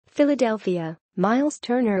Philadelphia, Myles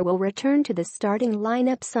Turner will return to the starting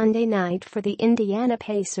lineup Sunday night for the Indiana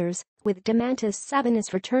Pacers, with Domantas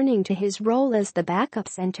Sabonis returning to his role as the backup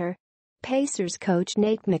center. Pacers coach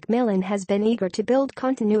Nate McMillan has been eager to build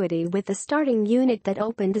continuity with the starting unit that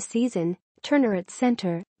opened the season: Turner at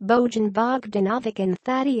center, Bojan Bogdanovic and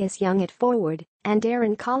Thaddeus Young at forward, and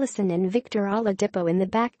Darren Collison and Victor Oladipo in the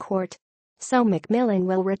backcourt. So McMillan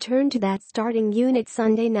will return to that starting unit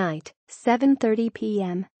Sunday night, 7:30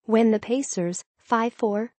 p.m., when the Pacers,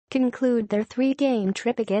 5-4, conclude their three-game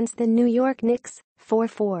trip against the New York Knicks,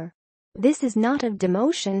 4-4. This is not a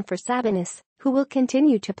demotion for Sabonis, who will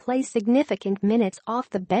continue to play significant minutes off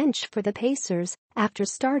the bench for the Pacers after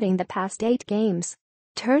starting the past 8 games.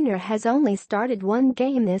 Turner has only started one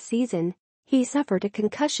game this season. He suffered a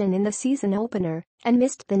concussion in the season opener and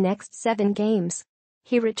missed the next 7 games.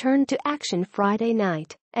 He returned to action Friday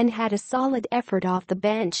night and had a solid effort off the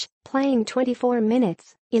bench, playing 24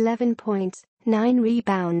 minutes, 11 points, 9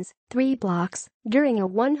 rebounds, 3 blocks, during a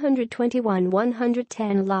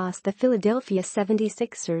 121-110 loss to the Philadelphia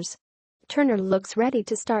 76ers. Turner looks ready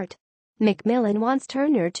to start. McMillan wants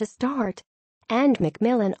Turner to start. And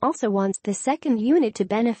McMillan also wants the second unit to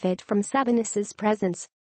benefit from Sabonis's presence.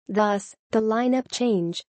 Thus, the lineup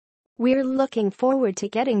change. "We're looking forward to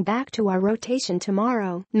getting back to our rotation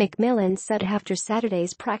tomorrow," McMillan said after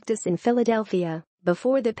Saturday's practice in Philadelphia,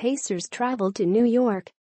 before the Pacers traveled to New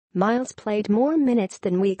York. Myles played more minutes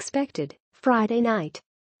than we expected Friday night.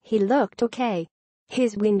 He looked okay.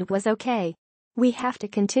 His wind was okay. We have to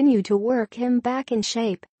continue to work him back in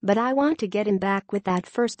shape, but I want to get him back with that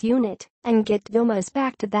first unit and get Domas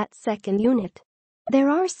back to that second unit. There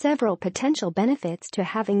are several potential benefits to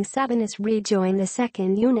having Sabonis rejoin the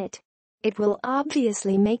second unit. It will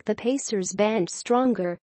obviously make the Pacers bench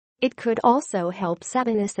stronger. It could also help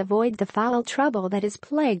Sabonis avoid the foul trouble that has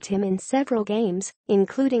plagued him in several games,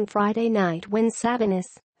 including Friday night when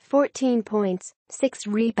Sabonis, 14 points, 6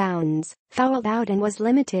 rebounds, fouled out and was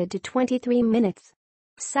limited to 23 minutes.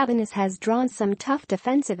 Sabonis has drawn some tough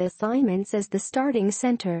defensive assignments as the starting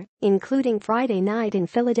center, including Friday night in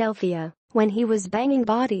Philadelphia, when he was banging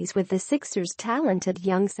bodies with the Sixers' talented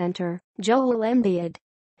young center, Joel Embiid.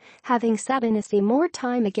 Having Sabonis see more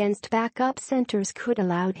time against backup centers could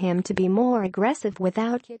allow him to be more aggressive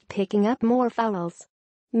without picking up more fouls.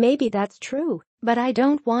 "Maybe that's true, but I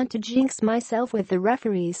don't want to jinx myself with the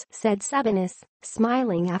referees," said Sabonis,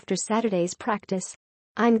 smiling after Saturday's practice.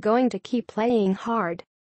 "I'm going to keep playing hard.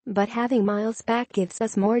 But having Myles back gives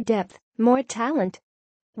us more depth, more talent."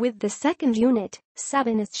 With the second unit,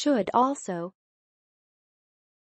 Sabonis should also